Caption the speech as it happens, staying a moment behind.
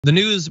The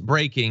news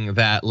breaking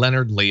that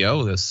Leonard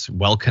Leo, this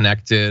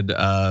well-connected,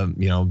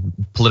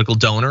 political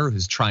donor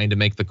who's trying to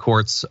make the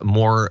courts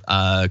more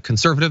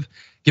conservative,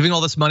 giving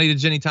all this money to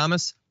Ginni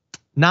Thomas,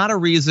 not a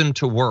reason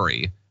to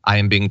worry. I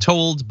am being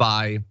told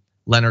by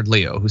Leonard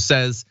Leo, who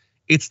says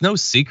it's no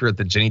secret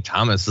that Ginni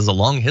Thomas has a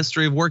long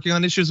history of working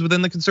on issues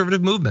within the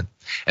conservative movement.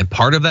 And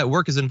part of that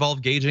work has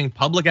involved gauging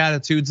public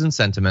attitudes and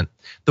sentiment.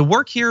 The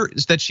work here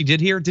that she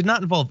did here did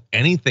not involve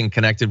anything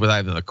connected with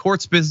either the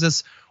court's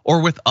business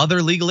or with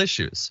other legal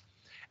issues,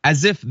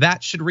 as if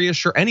that should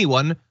reassure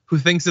anyone who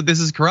thinks that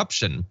this is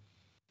corruption.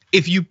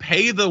 If you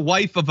pay the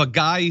wife of a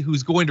guy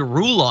who's going to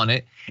rule on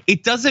it,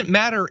 it doesn't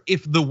matter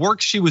if the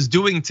work she was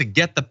doing to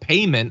get the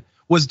payment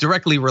was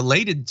directly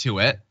related to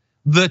it.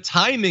 The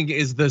timing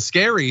is the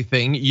scary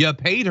thing. You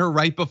paid her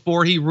right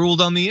before he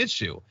ruled on the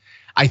issue.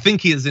 I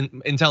think he is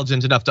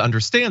intelligent enough to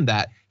understand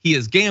that. He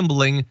is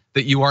gambling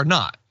that you are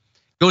not.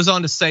 Goes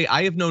on to say,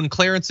 I have known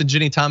Clarence and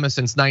Ginni Thomas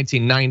since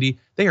 1990.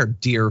 They are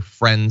dear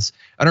friends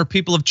and are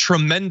people of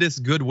tremendous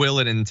goodwill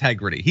and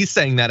integrity. He's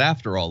saying that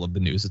after all of the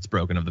news that's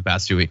broken of the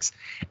past few weeks.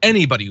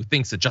 Anybody who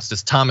thinks that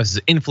Justice Thomas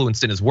is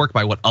influenced in his work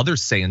by what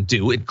others say and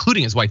do,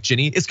 including his wife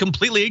Ginni, is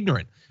completely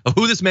ignorant of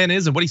who this man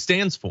is and what he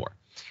stands for.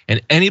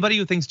 And anybody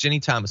who thinks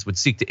Ginni Thomas would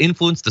seek to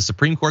influence the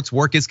Supreme Court's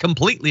work is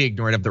completely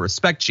ignorant of the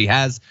respect she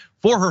has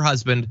for her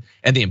husband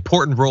and the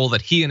important role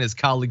that he and his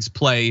colleagues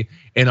play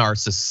in our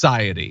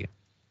society.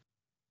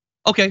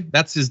 Okay,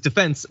 that's his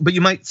defense, but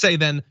you might say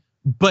then,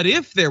 but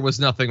if there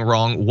was nothing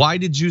wrong, why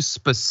did you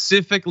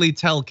specifically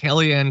tell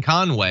Kellyanne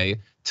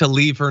Conway to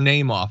leave her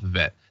name off of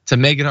it, to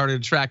make it harder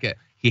to track it?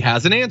 He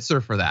has an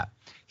answer for that.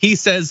 He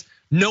says,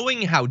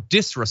 knowing how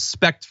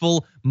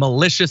disrespectful,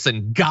 malicious,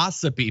 and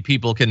gossipy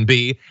people can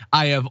be,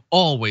 I have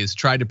always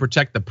tried to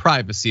protect the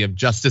privacy of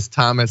Justice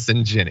Thomas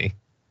and Ginni.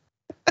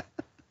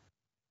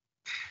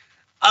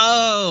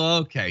 Oh,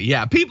 okay,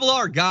 yeah, people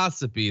are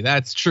gossipy,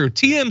 that's true.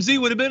 TMZ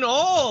would have been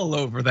all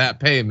over that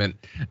payment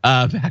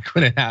back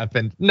when it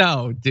happened.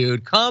 No,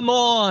 dude, come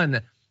on.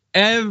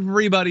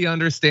 Everybody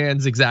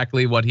understands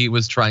exactly what he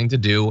was trying to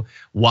do,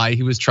 why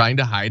he was trying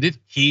to hide it.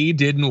 He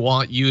didn't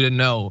want you to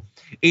know.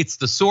 It's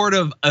the sort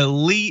of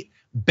elite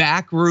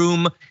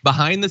backroom,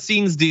 behind the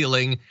scenes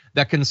dealing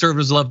that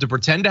conservatives love to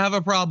pretend to have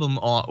a problem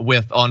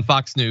with on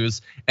Fox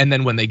News. And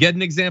then when they get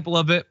an example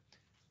of it,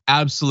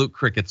 absolute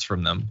crickets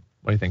from them.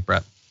 What do you think,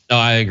 Brett? No,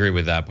 I agree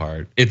with that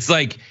part. It's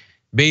like,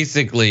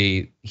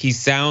 basically, he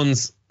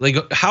sounds like,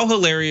 how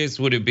hilarious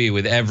would it be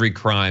with every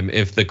crime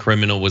if the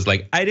criminal was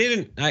like, I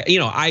didn't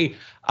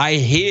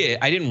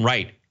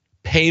write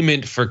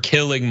payment for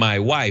killing my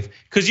wife,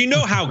 because you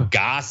know how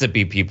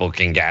gossipy people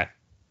can get.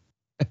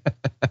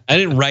 I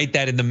didn't write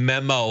that in the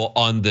memo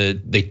on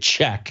the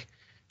check.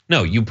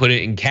 No, you put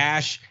it in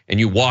cash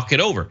and you walk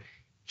it over.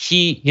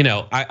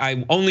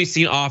 I've only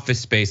seen Office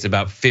Space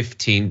about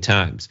 15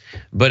 times,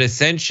 but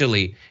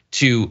essentially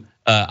to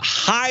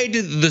hide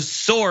the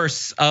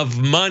source of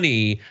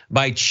money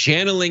by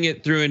channeling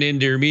it through an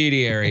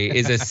intermediary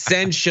is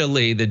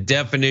essentially the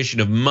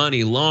definition of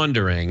money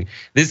laundering.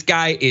 This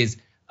guy is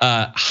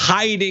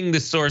hiding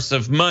the source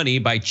of money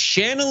by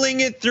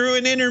channeling it through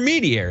an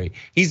intermediary.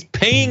 He's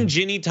paying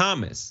Ginni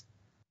Thomas.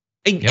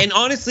 And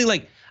honestly,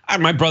 like,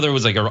 my brother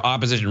was like an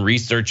opposition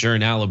researcher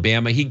in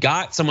Alabama. He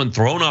got someone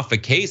thrown off a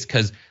case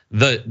because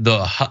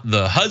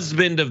the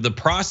husband of the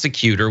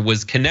prosecutor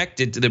was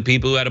connected to the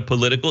people who had a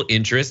political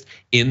interest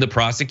in the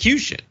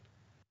prosecution.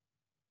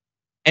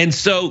 And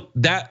so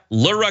that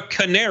Laura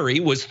Canary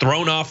was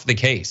thrown off the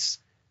case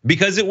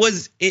because there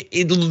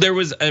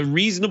was a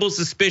reasonable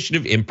suspicion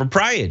of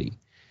impropriety.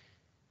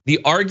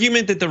 The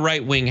argument that the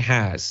right wing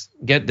has,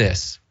 get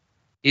this,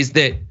 is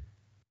that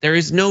there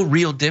is no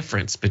real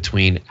difference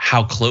between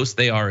how close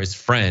they are as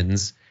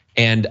friends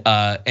and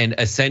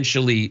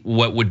essentially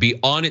what would be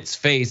on its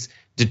face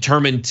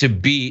determined to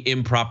be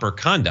improper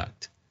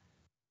conduct.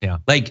 Yeah,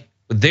 like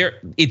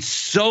it's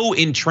so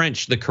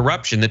entrenched, the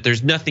corruption, that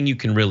there's nothing you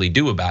can really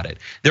do about it.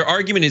 Their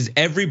argument is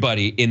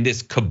everybody in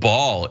this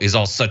cabal is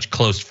all such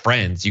close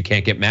friends, you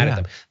can't get mad at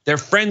them. They're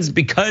friends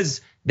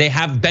because they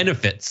have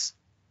benefits.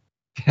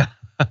 Yeah.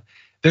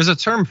 There's a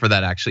term for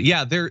that, actually.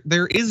 Yeah,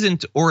 there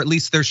isn't, or at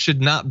least there should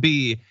not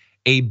be,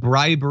 a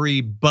bribery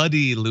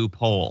buddy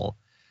loophole.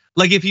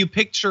 Like if you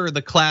picture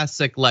the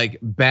classic like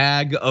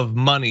bag of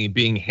money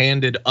being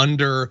handed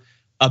under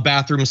a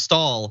bathroom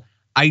stall,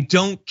 I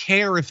don't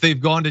care if they've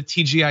gone to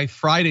TGI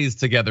Fridays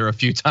together a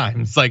few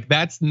times. Like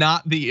that's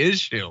not the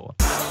issue.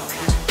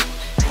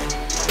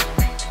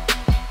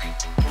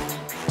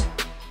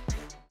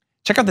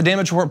 Check out the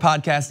Damage Report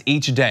podcast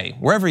each day,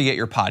 wherever you get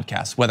your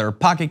podcasts, whether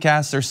Pocket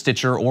Casts or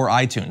Stitcher or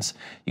iTunes.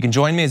 You can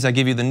join me as I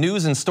give you the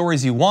news and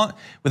stories you want,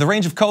 with a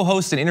range of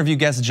co-hosts and interview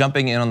guests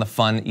jumping in on the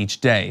fun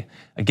each day.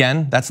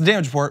 Again, that's the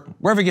Damage Report,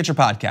 wherever you get your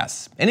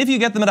podcasts. And if you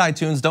get them at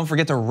iTunes, don't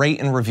forget to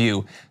rate and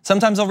review.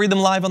 Sometimes I'll read them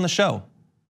live on the show.